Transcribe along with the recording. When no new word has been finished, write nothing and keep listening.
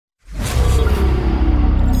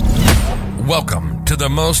Welcome to the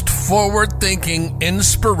most forward-thinking,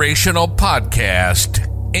 inspirational podcast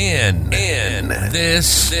in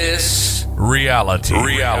this reality.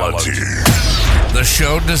 The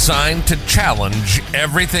show designed to challenge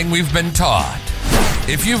everything we've been taught.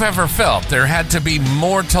 If you've ever felt there had to be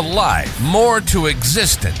more to life, more to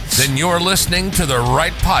existence, then you're listening to the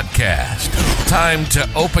right podcast. Time to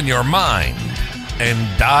open your mind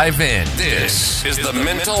and dive in. This is the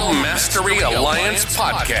Mental Mastery Alliance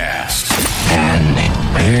podcast. And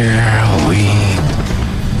here we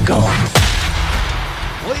go.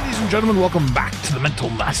 Ladies and gentlemen, welcome back to the Mental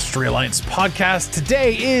Mastery Alliance podcast.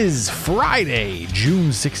 Today is Friday, June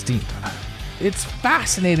 16th. It's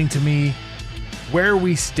fascinating to me where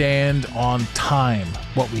we stand on time,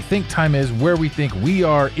 what we think time is, where we think we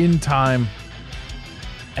are in time,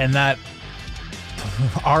 and that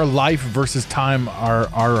our life versus time,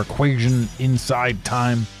 our equation inside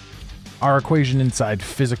time, our equation inside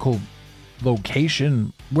physical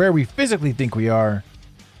location, where we physically think we are,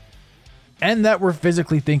 and that we're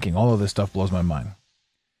physically thinking. All of this stuff blows my mind.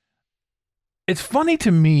 It's funny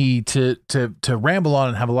to me to ramble on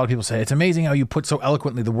and have a lot of people say, it's amazing how you put so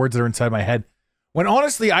eloquently the words that are inside my head, when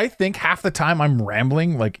honestly, I think half the time I'm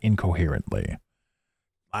rambling like incoherently.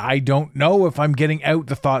 I don't know if I'm getting out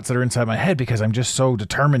the thoughts that are inside my head because I'm just so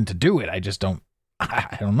determined to do it. I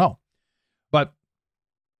don't know. But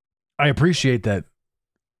I appreciate that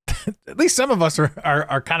at least some of us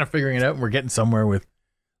are kind of figuring it out, and we're getting somewhere with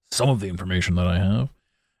some of the information that I have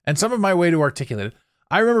and some of my way to articulate it.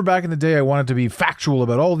 I remember back in the day, I wanted to be factual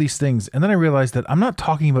about all these things. And then I realized that I'm not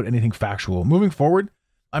talking about anything factual. Moving forward,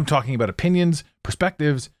 I'm talking about opinions,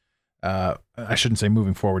 perspectives. I shouldn't say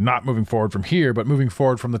moving forward, not moving forward from here, but moving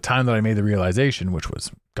forward from the time that I made the realization, which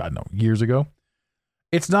was, God, no, years ago.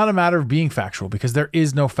 It's not a matter of being factual because there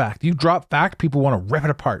is no fact. You drop fact, people want to rip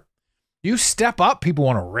it apart. You step up, people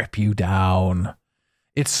want to rip you down.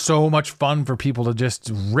 It's so much fun for people to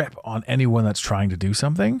just rip on anyone that's trying to do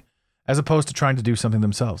something as opposed to trying to do something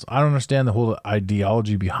themselves. I don't understand the whole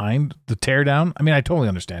ideology behind the tear down. I mean, I totally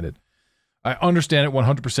understand it. I understand it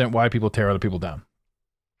 100% why people tear other people down.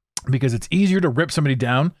 Because it's easier to rip somebody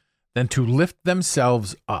down than to lift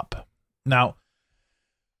themselves up. Now,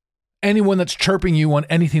 anyone that's chirping you on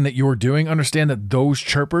anything that you're doing, understand that those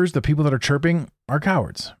chirpers, the people that are chirping, are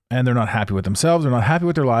cowards. And they're not happy with themselves. They're not happy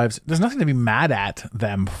with their lives. There's nothing to be mad at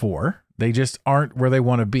them for. They just aren't where they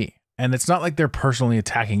want to be. And it's not like they're personally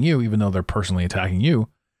attacking you, even though they're personally attacking you.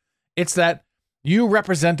 It's that you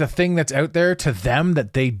represent a thing that's out there to them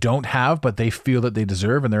that they don't have, but they feel that they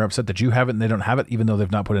deserve, and they're upset that you have it and they don't have it, even though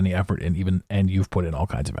they've not put any effort in, and you've put in all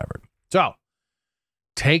kinds of effort. So,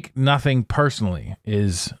 take nothing personally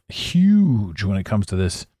is huge when it comes to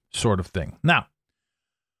this sort of thing. Now,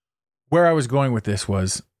 where I was going with this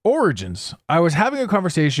was origins. I was having a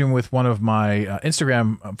conversation with one of my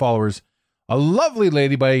Instagram followers, a lovely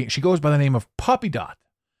lady she goes by the name of Poppy Dot.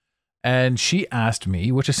 And she asked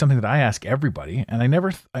me, which is something that I ask everybody, and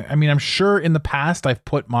I'm sure in the past I've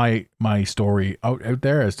put my story out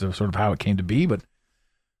there as to sort of how it came to be, but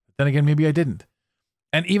then again, maybe I didn't.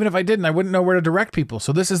 And even if I didn't, I wouldn't know where to direct people.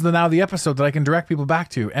 So this is now the episode that I can direct people back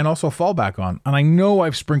to and also fall back on. And I know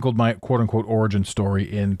I've sprinkled my quote unquote origin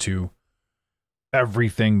story into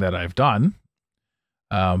everything that I've done.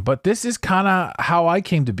 But this is kind of how I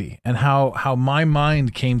came to be and how my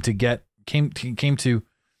mind came to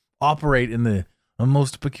operate in the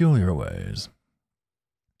most peculiar ways.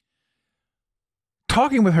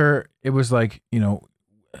 Talking with her, it was like,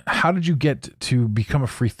 how did you get to become a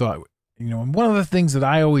free thought? And one of the things that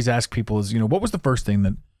I always ask people is, what was the first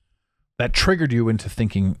thing that triggered you into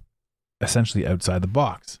thinking essentially outside the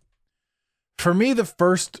box? For me, the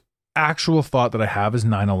first actual thought that I have is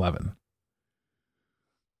 9/11.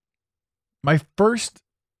 My first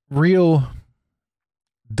real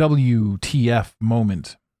WTF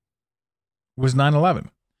moment was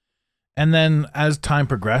 9/11. And then as time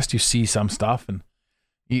progressed, you see some stuff and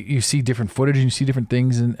you see different footage and you see different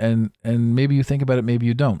things and maybe you think about it, maybe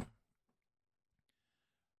you don't.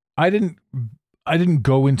 I didn't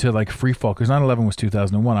go into like free fall because 9/11 was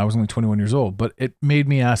 2001. I was only 21 years old, but it made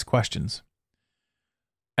me ask questions.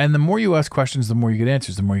 And the more you ask questions, the more you get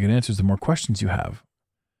answers. The more you get answers, the more questions you have.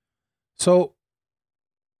 So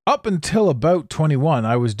up until about 21,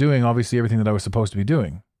 I was doing obviously everything that I was supposed to be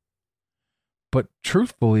doing. But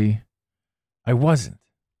truthfully, I wasn't.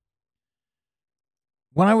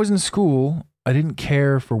 When I was in school, I didn't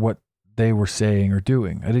care for what they were saying or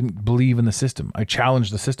doing. I didn't believe in the system. I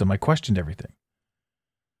challenged the system. I questioned everything.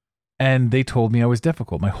 And they told me I was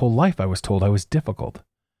difficult. My whole life I was told I was difficult.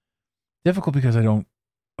 Difficult because I don't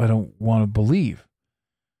want to believe.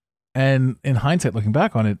 And in hindsight, looking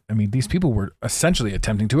back on it, I mean, these people were essentially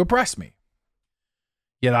attempting to oppress me.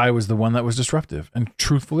 Yet I was the one that was disruptive. And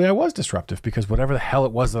truthfully, I was disruptive because whatever the hell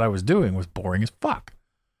it was that I was doing was boring as fuck.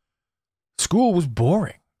 School was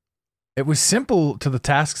boring. It was simple to the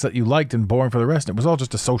tasks that you liked and boring for the rest. It was all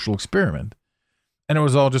just a social experiment. And it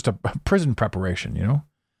was all just a prison preparation, you know?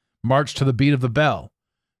 March to the beat of the bell.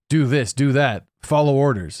 Do this, do that. Follow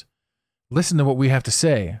orders. Listen to what we have to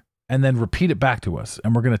say. And then repeat it back to us.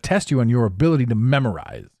 And we're going to test you on your ability to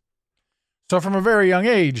memorize. So from a very young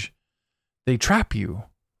age, they trap you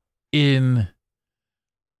in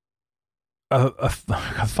a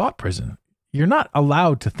thought prison. You're not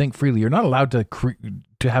allowed to think freely. You're not allowed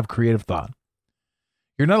to have creative thought.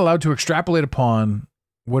 You're not allowed to extrapolate upon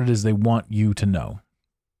what it is they want you to know.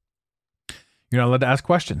 You're not allowed to ask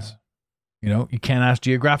questions. You know, you can't ask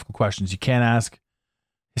geographical questions. You can't ask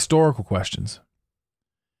historical questions.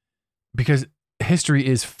 Because history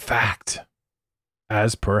is fact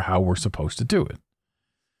as per how we're supposed to do it.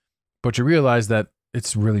 But you realize that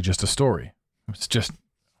it's really just a story. It's just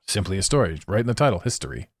simply a story. Right in the title,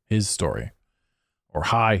 history, his story, or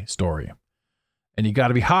high story. And you got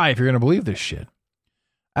to be high if you're going to believe this shit.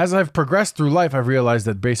 As I've progressed through life, I've realized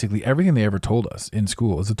that basically everything they ever told us in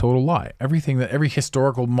school is a total lie. Every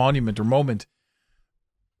historical monument or moment,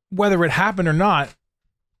 whether it happened or not,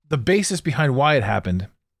 the basis behind why it happened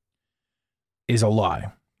is a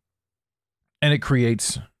lie. And it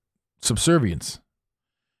creates subservience.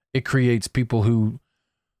 It creates people who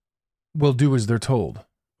will do as they're told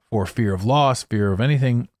for fear of loss, fear of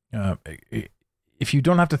anything. If you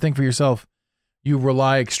don't have to think for yourself, you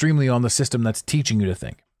rely extremely on the system that's teaching you to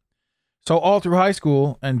think. So all through high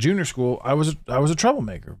school and junior school, I was a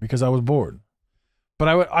troublemaker because I was bored. But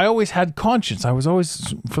I always had conscience. I was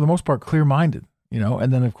always, for the most part, clear-minded, you know.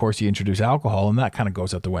 And then, of course, you introduce alcohol, and that kind of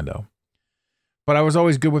goes out the window. But I was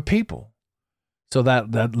always good with people. So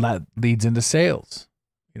that leads into sales.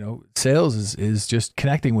 You know, sales is just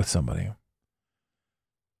connecting with somebody.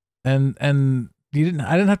 And I didn't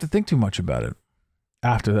have to think too much about it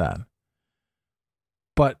after that.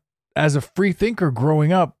 But as a free thinker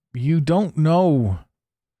growing up, you don't know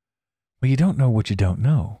what you don't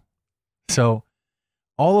know. So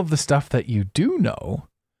all of the stuff that you do know,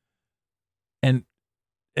 and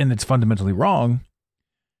it's fundamentally wrong,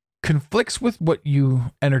 conflicts with what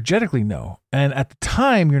you energetically know. And at the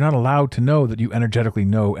time, you're not allowed to know that you energetically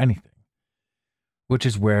know anything, which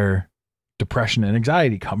is where depression and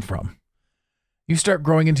anxiety come from. You start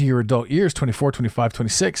growing into your adult years, 24, 25,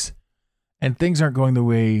 26, and things aren't going the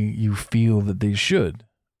way you feel that they should.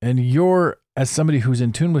 And you're, as somebody who's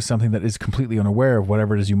in tune with something that is completely unaware of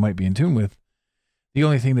whatever it is you might be in tune with, the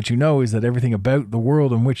only thing that you know is that everything about the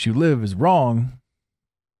world in which you live is wrong.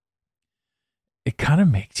 It kind of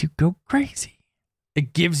makes you go crazy.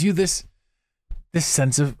 It gives you this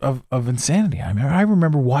sense of insanity. I mean, I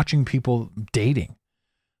remember watching people dating.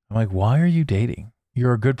 I'm like, why are you dating?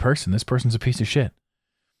 You're a good person. This person's a piece of shit.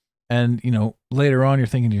 And, you know, later on, you're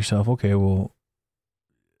thinking to yourself, okay, well,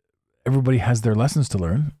 everybody has their lessons to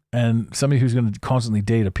learn. And somebody who's going to constantly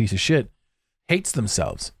date a piece of shit hates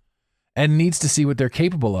themselves and needs to see what they're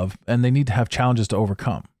capable of. And they need to have challenges to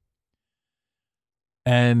overcome.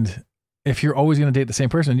 And if you're always going to date the same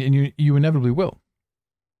person, and you inevitably will,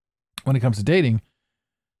 when it comes to dating,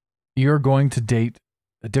 you're going to date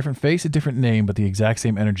a different face, a different name, but the exact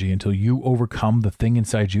same energy until you overcome the thing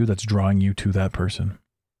inside you that's drawing you to that person.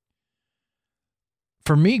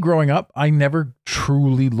 For me, growing up, I never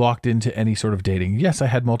truly locked into any sort of dating. Yes, I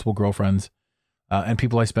had multiple girlfriends and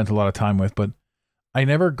people I spent a lot of time with, but I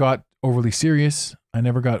never got overly serious. I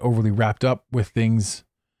never got overly wrapped up with things.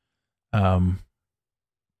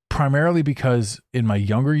 Primarily because in my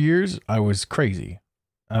younger years, I was crazy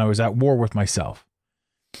and I was at war with myself.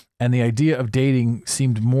 And the idea of dating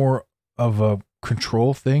seemed more of a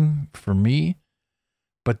control thing for me.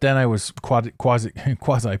 But then I was quasi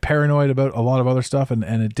paranoid about a lot of other stuff. And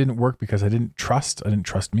it didn't work because I didn't trust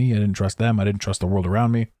me. I didn't trust them. I didn't trust the world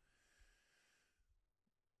around me.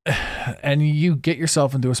 And you get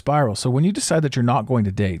yourself into a spiral. So when you decide that you're not going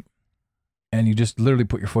to date, and you just literally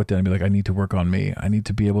put your foot down and be like, I need to work on me. I need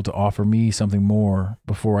to be able to offer me something more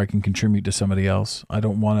before I can contribute to somebody else. I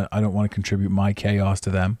don't want to contribute my chaos to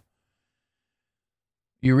them.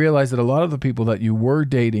 You realize that a lot of the people that you were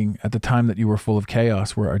dating at the time that you were full of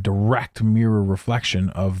chaos were a direct mirror reflection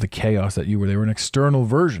of the chaos that you were. They were an external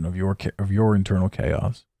version of your internal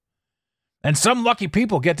chaos. And some lucky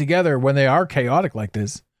people get together when they are chaotic like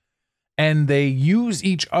this, and they use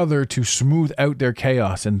each other to smooth out their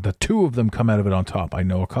chaos, and the two of them come out of it on top. I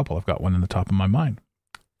know a couple. I've got one in the top of my mind.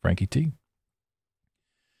 Frankie T.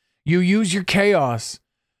 You use your chaos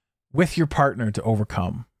with your partner to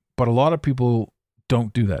overcome. But a lot of people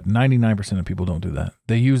don't do that. 99% of people don't do that.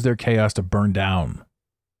 They use their chaos to burn down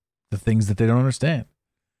the things that they don't understand.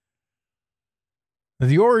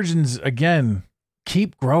 The origins, again,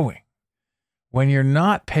 keep growing. When you're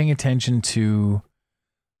not paying attention to,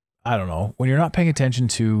 when you're not paying attention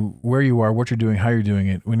to where you are, what you're doing, how you're doing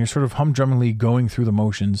it, when you're sort of humdrummingly going through the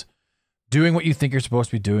motions, doing what you think you're supposed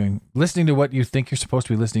to be doing, listening to what you think you're supposed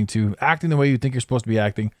to be listening to, acting the way you think you're supposed to be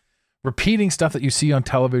acting, repeating stuff that you see on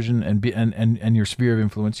television and your sphere of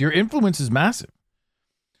influence, your influence is massive.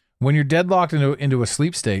 When you're deadlocked into a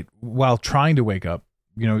sleep state while trying to wake up,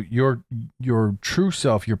 your true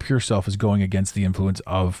self, your pure self is going against the influence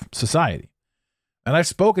of society. And I've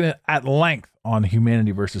spoken at length on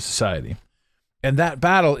humanity versus society. And that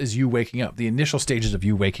battle is you waking up, the initial stages of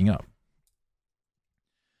you waking up.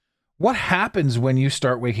 What happens when you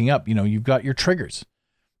start waking up? You've got your triggers.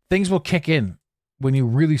 Things will kick in when you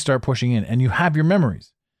really start pushing in and you have your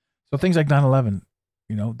memories. So things like 9/11,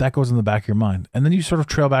 that goes in the back of your mind. And then you sort of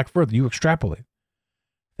trail back further. You extrapolate.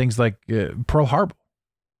 Things like Pearl Harbor.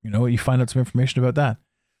 You find out some information about that.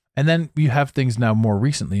 And then you have things now more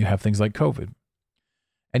recently. You have things like COVID.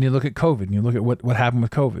 And you look at COVID and you look at what happened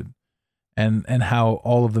with COVID and how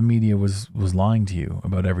all of the media was lying to you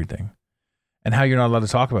about everything and how you're not allowed to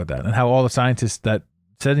talk about that and how all the scientists that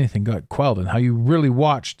said anything got quelled and how you really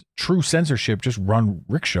watched true censorship just run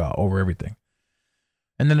rickshaw over everything.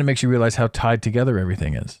 And then it makes you realize how tied together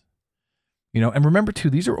everything is. And remember too,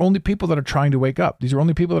 these are only people that are trying to wake up. These are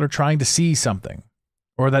only people that are trying to see something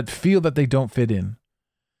or that feel that they don't fit in.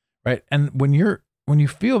 Right? And when you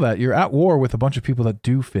feel that, you're at war with a bunch of people that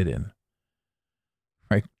do fit in,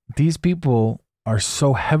 right? These people are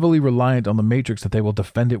so heavily reliant on the matrix that they will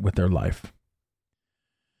defend it with their life.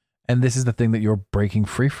 And this is the thing that you're breaking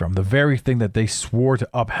free from. The very thing that they swore to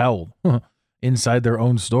uphold inside their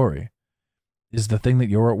own story is the thing that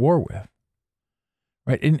you're at war with,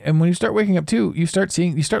 right? And when you start waking up too, you start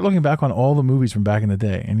looking back on all the movies from back in the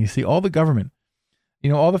day and you see all the government,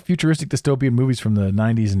 all the futuristic dystopian movies from the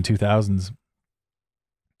 90s and 2000s,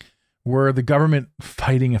 were the government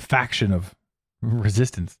fighting a faction of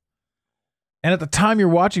resistance. And at the time you're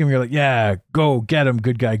watching them, you're like, yeah, go get them,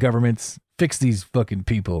 good guy governments. Fix these fucking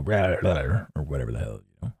people, or whatever the hell,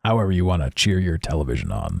 however you want to cheer your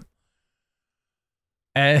television on.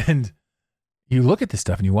 And you look at this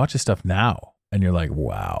stuff and you watch this stuff now and you're like,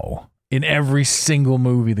 wow. In every single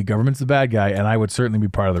movie, the government's the bad guy and I would certainly be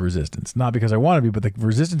part of the resistance. Not because I want to be, but the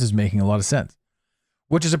resistance is making a lot of sense,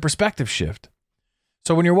 which is a perspective shift.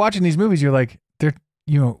 So when you're watching these movies, you're like,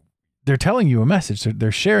 they're telling you a message.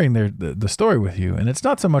 They're sharing the story with you. And it's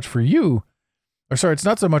not so much for you, it's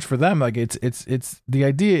not so much for them. Like it's the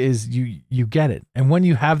idea is you get it. And when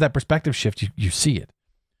you have that perspective shift, you see it.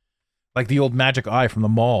 Like the old magic eye from the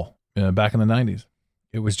mall back in the 90s.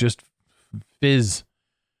 It was just fizz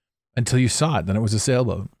until you saw it. Then it was a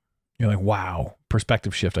sailboat. You're like, wow,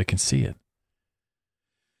 perspective shift. I can see it.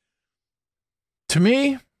 To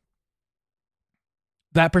me,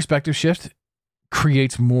 that perspective shift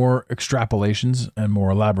creates more extrapolations and more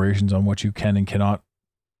elaborations on what you can and cannot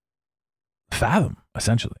fathom,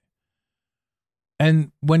 essentially.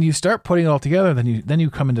 And when you start putting it all together, then you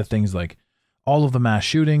come into things like all of the mass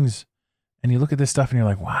shootings, and you look at this stuff and you're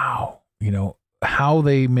like, wow, how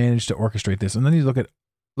they managed to orchestrate this. And then you look at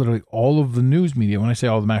literally all of the news media. When I say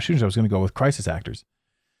all the mass shootings, I was going to go with crisis actors.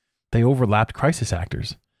 They overlapped crisis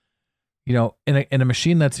actors. In a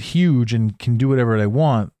machine that's huge and can do whatever they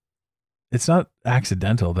want, it's not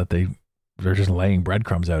accidental that they're just laying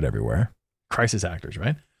breadcrumbs out everywhere. Crisis actors,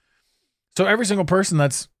 right? So every single person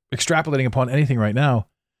that's extrapolating upon anything right now,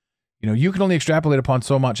 you can only extrapolate upon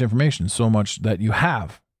so much information, so much that you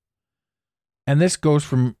have. And this goes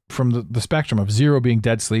from the spectrum of 0 being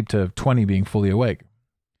dead sleep to 20 being fully awake.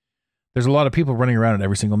 There's a lot of people running around at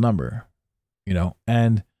every single number,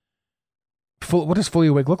 and what does fully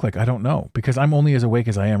awake look like? I don't know, because I'm only as awake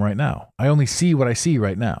as I am right now. I only see what I see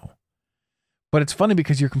right now. But it's funny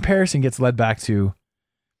because your comparison gets led back to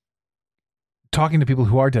talking to people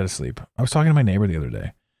who are dead asleep. I was talking to my neighbor the other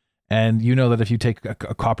day, and that if you take a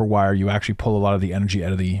copper wire, you actually pull a lot of the energy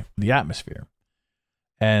out of the atmosphere.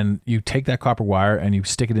 And you take that copper wire and you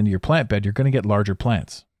stick it into your plant bed, you're going to get larger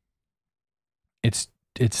plants. It's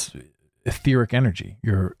etheric energy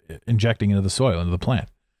you're injecting into the soil, into the plant.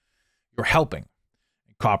 You're helping.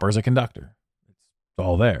 Copper is a conductor. It's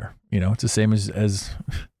all there. It's the same as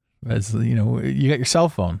you got your cell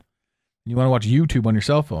phone. You want to watch YouTube on your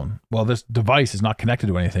cell phone. Well, this device is not connected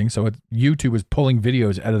to anything, so YouTube is pulling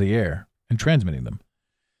videos out of the air and transmitting them.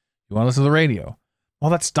 You want to listen to the radio.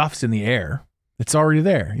 All that stuff's in the air. It's already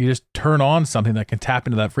there. You just turn on something that can tap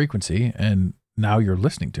into that frequency, and now you're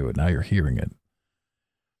listening to it. Now you're hearing it.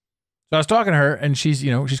 So I was talking to her, and she's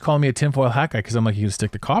calling me a tinfoil hat guy because I'm like, you can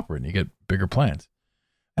stick the copper and you get bigger plants.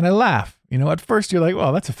 And I laugh. At first you're like,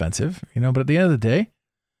 well, that's offensive, but at the end of the day,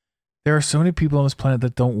 there are so many people on this planet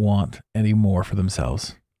that don't want any more for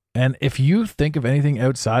themselves. And if you think of anything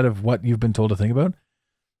outside of what you've been told to think about,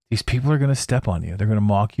 these people are going to step on you. They're going to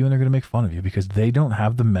mock you and they're going to make fun of you because they don't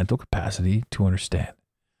have the mental capacity to understand.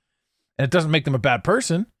 And it doesn't make them a bad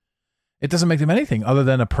person. It doesn't make them anything other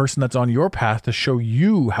than a person that's on your path to show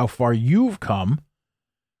you how far you've come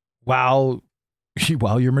while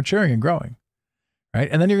you're maturing and growing. Right?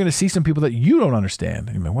 And then you're going to see some people that you don't understand.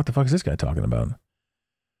 And you're like, what the fuck is this guy talking about?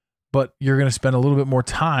 But you're going to spend a little bit more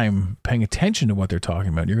time paying attention to what they're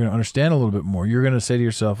talking about. You're going to understand a little bit more. You're going to say to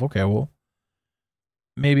yourself, okay, well,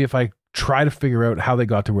 maybe if I try to figure out how they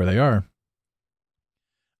got to where they are,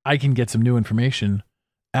 I can get some new information,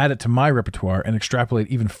 add it to my repertoire, and extrapolate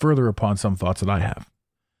even further upon some thoughts that I have.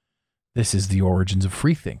 This is the origins of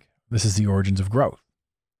freethink. This is the origins of growth.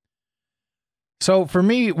 So for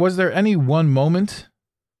me, was there any one moment?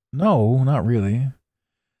 No, not really.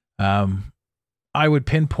 I would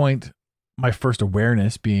pinpoint my first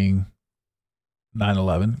awareness being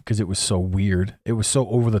 9/11 because it was so weird. It was so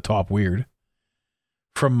over the top weird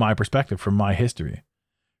from my perspective, from my history,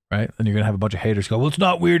 right? And you're going to have a bunch of haters go, well, it's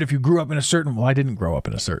not weird if you grew up in a certain, well, I didn't grow up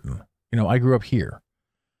in a certain, I grew up here.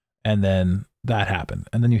 And then that happened.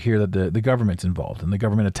 And then you hear that the government's involved and the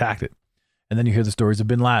government attacked it. And then you hear the stories of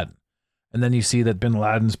bin Laden. And then you see that bin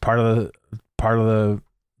Laden's part of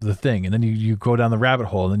the thing. And then you go down the rabbit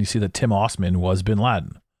hole and then you see that Tim Osman was bin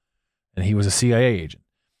Laden and he was a CIA agent.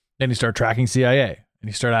 Then you start tracking CIA and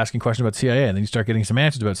you start asking questions about CIA and then you start getting some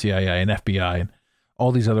answers about CIA and FBI and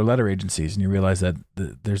all these other letter agencies. And you realize that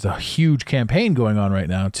there's a huge campaign going on right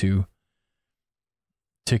now to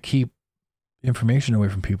keep information away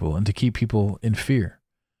from people and to keep people in fear.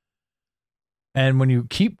 And when you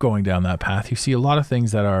keep going down that path, you see a lot of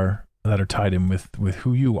things that are tied in with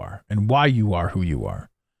who you are and why you are who you are.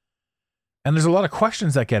 And there's a lot of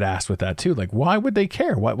questions that get asked with that too. Like, why would they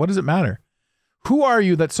care? What does it matter? Who are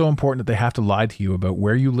you that's so important that they have to lie to you about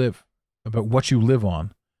where you live, about what you live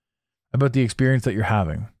on, about the experience that you're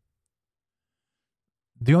having?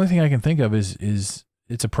 The only thing I can think of is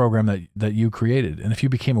it's a program that you created. And if you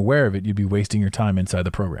became aware of it, you'd be wasting your time inside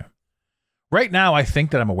the program. Right now, I think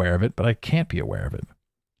that I'm aware of it, but I can't be aware of it.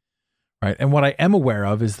 Right? And what I am aware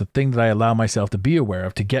of is the thing that I allow myself to be aware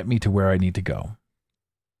of to get me to where I need to go.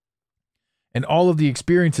 And all of the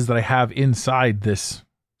experiences that I have inside this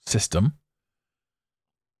system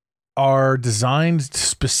are designed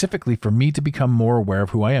specifically for me to become more aware of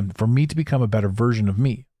who I am, for me to become a better version of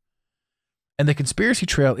me. And the conspiracy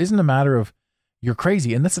trail isn't a matter of you're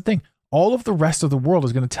crazy. And that's the thing. All of the rest of the world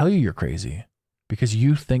is going to tell you you're crazy because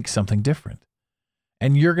you think something different.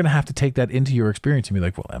 And you're going to have to take that into your experience and be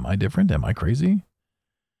like, well, am I different? Am I crazy?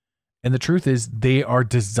 And the truth is they are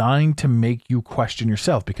designed to make you question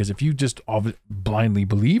yourself, because if you just blindly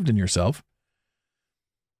believed in yourself,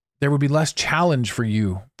 there would be less challenge for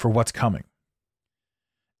you for what's coming.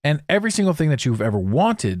 And every single thing that you've ever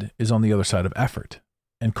wanted is on the other side of effort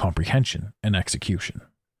and comprehension and execution.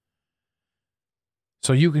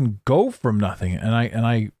 So you can go from nothing.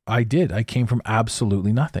 And I did. I came from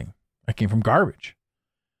absolutely nothing. I came from garbage.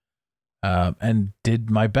 And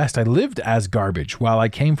did my best. I lived as garbage while I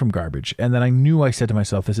came from garbage. And then I said to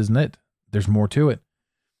myself, this isn't it. There's more to it.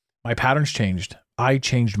 My patterns changed. I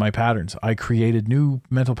changed my patterns. I created new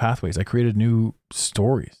mental pathways. I created new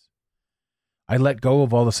stories. I let go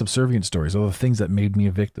of all the subservient stories, all the things that made me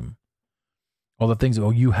a victim. All the things,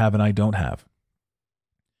 you have and I don't have.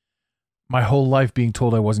 My whole life being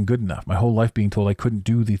told I wasn't good enough. My whole life being told I couldn't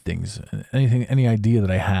do the things. Any idea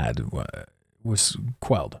that I had was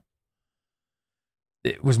quelled.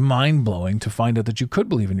 It was mind-blowing to find out that you could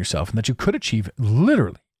believe in yourself and that you could achieve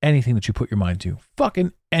literally anything that you put your mind to.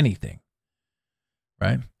 Fucking anything.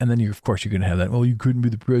 Right? And then you're going to have that, well, you couldn't be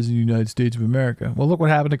the president of the United States of America. Well, look what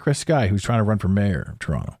happened to Chris Sky, who's trying to run for mayor of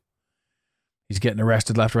Toronto. He's getting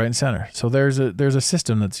arrested left, right, and center. So there's a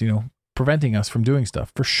system that's, preventing us from doing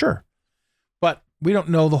stuff, for sure. But we don't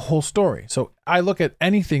know the whole story. So I look at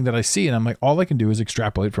anything that I see and I'm like, all I can do is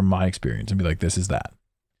extrapolate from my experience and be like, this is that.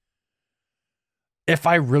 If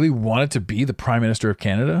I really wanted to be the Prime Minister of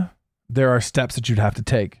Canada, there are steps that you'd have to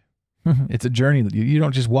take. It's a journey that you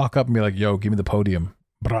don't just walk up and be like, yo, give me the podium.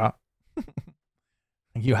 Brah.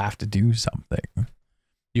 You have to do something.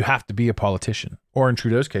 You have to be a politician. Or in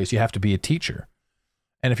Trudeau's case, you have to be a teacher.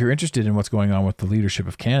 And if you're interested in what's going on with the leadership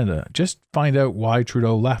of Canada, just find out why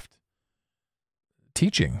Trudeau left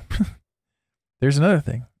teaching. there's another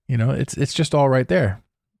thing. It's just all right there.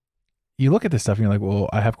 You look at this stuff and you're like, well,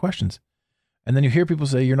 I have questions. And then you hear people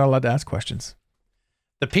say you're not allowed to ask questions.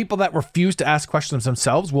 The people that refuse to ask questions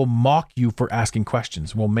themselves will mock you for asking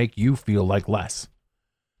questions, will make you feel like less.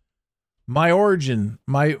 My origin,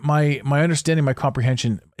 my understanding, my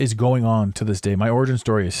comprehension is going on to this day. My origin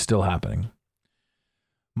story is still happening.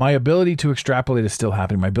 My ability to extrapolate is still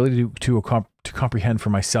happening. My ability to comprehend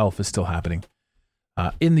for myself is still happening.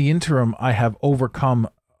 In the interim, I have overcome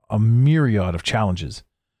a myriad of challenges.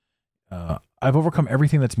 I've overcome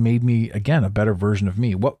everything that's made me, again, a better version of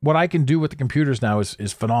me. What I can do with the computers now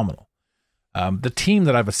is phenomenal. The team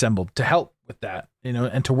that I've assembled to help with that,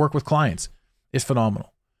 and to work with clients is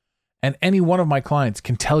phenomenal. And any one of my clients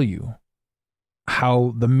can tell you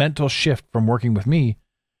how the mental shift from working with me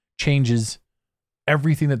changes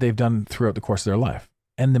everything that they've done throughout the course of their life.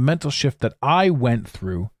 And the mental shift that I went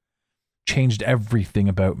through changed everything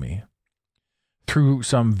about me. Through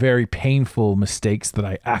some very painful mistakes that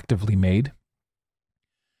I actively made,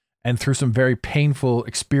 and through some very painful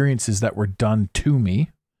experiences that were done to me,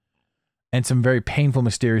 and some very painful,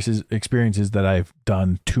 mysterious experiences that I've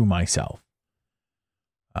done to myself.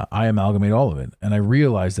 I amalgamate all of it, and I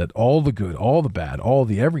realize that all the good, all the bad, all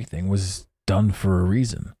the everything was done for a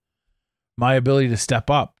reason. My ability to step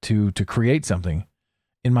up to create something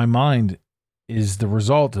in my mind is the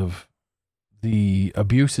result of the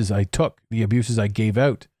abuses I took, the abuses I gave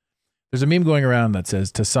out. There's a meme going around that says,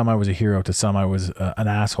 to some I was a hero, to some I was an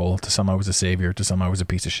asshole, to some I was a savior, to some I was a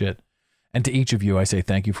piece of shit. And to each of you, I say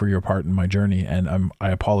thank you for your part in my journey, and I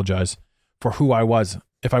apologize for who I was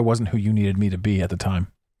if I wasn't who you needed me to be at the time.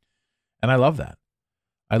 And I love that.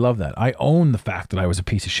 I love that. I own the fact that I was a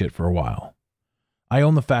piece of shit for a while. I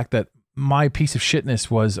own the fact that my piece of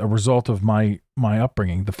shitness was a result of my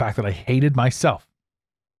upbringing. The fact that I hated myself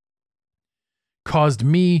caused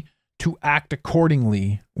me to act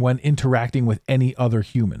accordingly when interacting with any other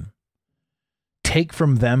human. Take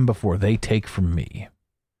from them before they take from me.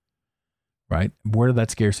 Right? Where did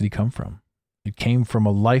that scarcity come from? It came from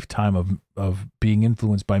a lifetime of being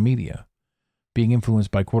influenced by media, being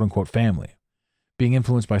influenced by quote unquote family, being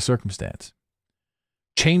influenced by circumstance.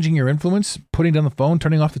 Changing your influence, putting down the phone,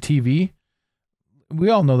 turning off the TV. We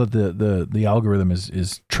all know that the algorithm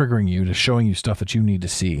is triggering you to showing you stuff that you need to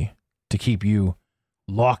see to keep you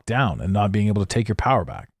locked down and not being able to take your power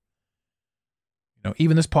back.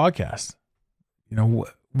 Even this podcast,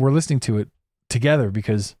 we're listening to it together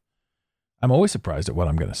because I'm always surprised at what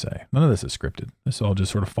I'm going to say. None of this is scripted. This all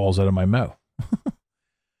just sort of falls out of my mouth.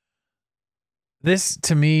 This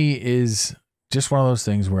to me is just one of those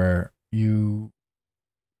things where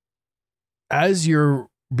as you're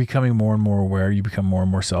becoming more and more aware, you become more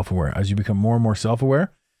and more self-aware. As you become more and more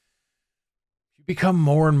self-aware, you become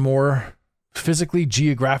more and more physically,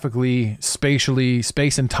 geographically, spatially,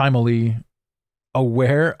 space and timely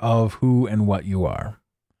aware of who and what you are.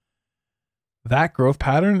 That growth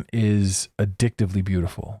pattern is addictively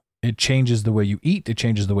beautiful. It changes the way you eat. It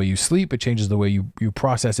changes the way you sleep. It changes the way you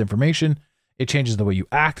process information. It changes the way you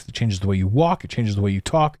act. It changes the way you walk. It changes the way you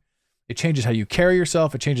talk. It changes how you carry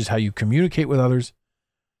yourself. It changes how you communicate with others.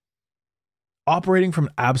 Operating from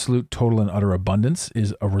absolute, total, and utter abundance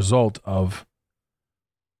is a result of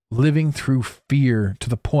living through fear to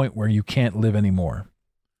the point where you can't live anymore.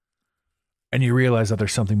 And you realize that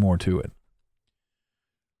there's something more to it.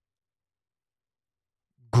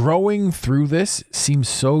 Growing through this seems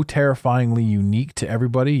so terrifyingly unique to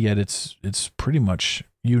everybody, yet it's pretty much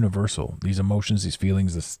universal. These emotions, these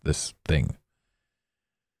feelings, this thing.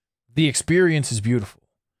 The experience is beautiful.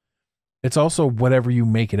 It's also whatever you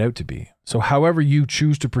make it out to be. So however you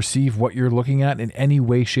choose to perceive what you're looking at in any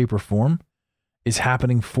way, shape, or form is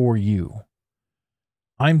happening for you.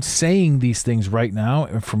 I'm saying these things right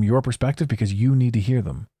now from your perspective because you need to hear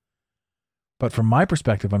them. But from my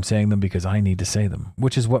perspective, I'm saying them because I need to say them,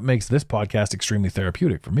 which is what makes this podcast extremely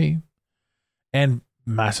therapeutic for me and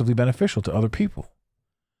massively beneficial to other people.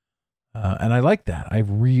 And I like that. I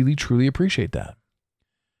really, truly appreciate that.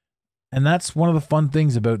 And that's one of the fun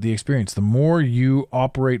things about the experience. The more you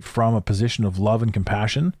operate from a position of love and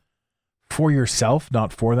compassion for yourself,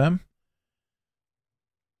 not for them,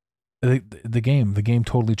 the game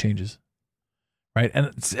totally changes. Right.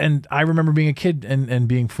 And I remember being a kid and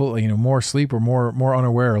being full, more asleep or more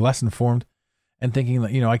unaware or less informed and thinking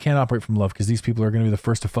that, I can't operate from love because these people are going to be the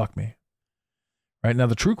first to fuck me. Right. Now,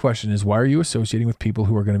 the true question is, why are you associating with people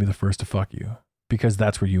who are going to be the first to fuck you? Because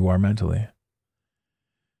that's where you are mentally.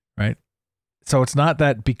 Right. So it's not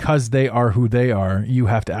that because they are who they are, you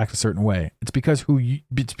have to act a certain way. It's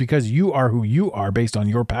because you are who you are based on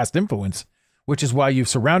your past influence, which is why you've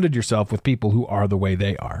surrounded yourself with people who are the way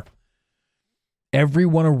they are.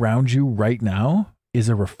 Everyone around you right now is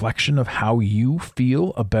a reflection of how you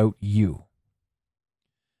feel about you.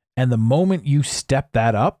 And the moment you step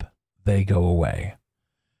that up, they go away.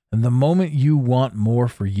 And the moment you want more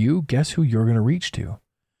for you, guess who you're going to reach to?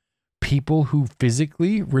 People who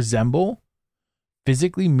physically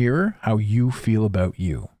mirror how you feel about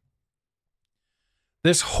you.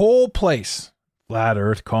 This whole place, flat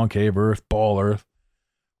earth, concave earth, ball earth,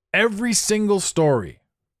 every single story,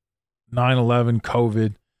 9/11,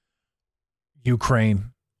 COVID,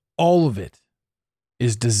 Ukraine, all of it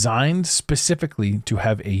is designed specifically to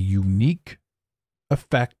have a unique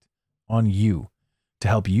effect on you, to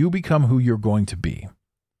help you become who you're going to be.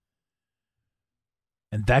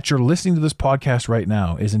 And that you're listening to this podcast right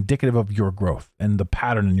now is indicative of your growth and the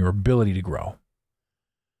pattern and your ability to grow.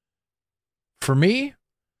 For me,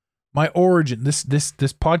 my origin, this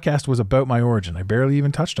podcast was about my origin. I barely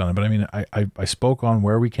even touched on it, but I mean, I spoke on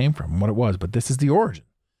where we came from and what it was, but this is the origin.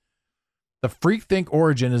 The Freak Think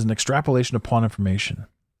origin is an extrapolation upon information.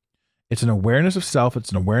 It's an awareness of self. It's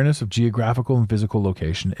an awareness of geographical and physical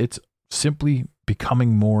location. It's simply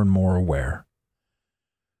becoming more and more aware.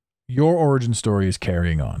 Your origin story is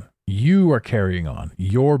carrying on. You are carrying on.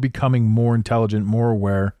 You're becoming more intelligent, more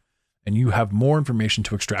aware, and you have more information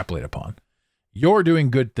to extrapolate upon. You're doing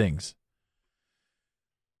good things.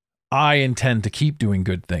 I intend to keep doing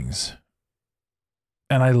good things.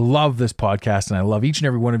 And I love this podcast, and I love each and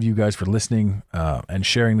every one of you guys for listening and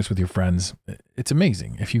sharing this with your friends. It's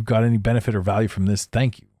amazing. If you've got any benefit or value from this,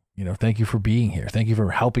 thank you. Thank you for being here. Thank you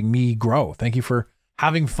for helping me grow. Thank you for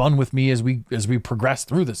having fun with me as we progress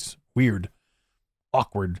through this weird,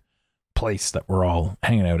 awkward place that we're all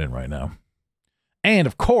hanging out in right now. And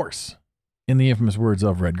of course, in the infamous words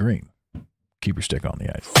of Red Green, keep your stick on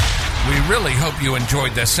the ice. We really hope you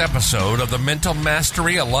enjoyed this episode of the Mental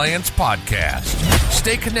Mastery Alliance podcast.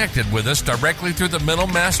 Stay connected with us directly through the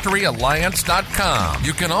mentalmasteryalliance.com.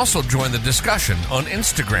 You can also join the discussion on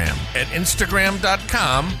Instagram at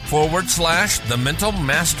instagram.com/the Mental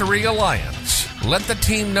Mastery Alliance. Let the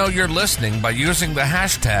team know you're listening by using the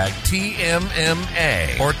hashtag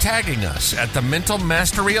TMMA or tagging us at the Mental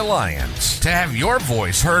Mastery Alliance. To have your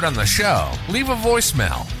voice heard on the show, leave a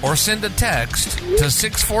voicemail or send a text to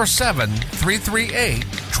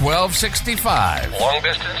 647-338-1265. Long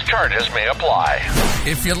distance charges may apply.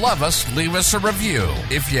 If you love us, leave us a review.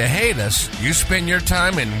 If you hate us, you spend your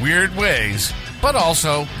time in weird ways, but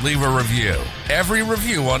also leave a review. Every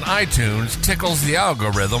review on iTunes tickles the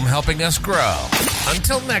algorithm, helping us grow.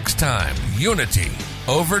 Until next time, unity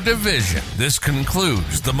over division. This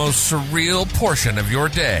concludes the most surreal portion of your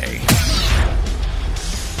day.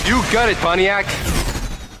 You got it, Pontiac.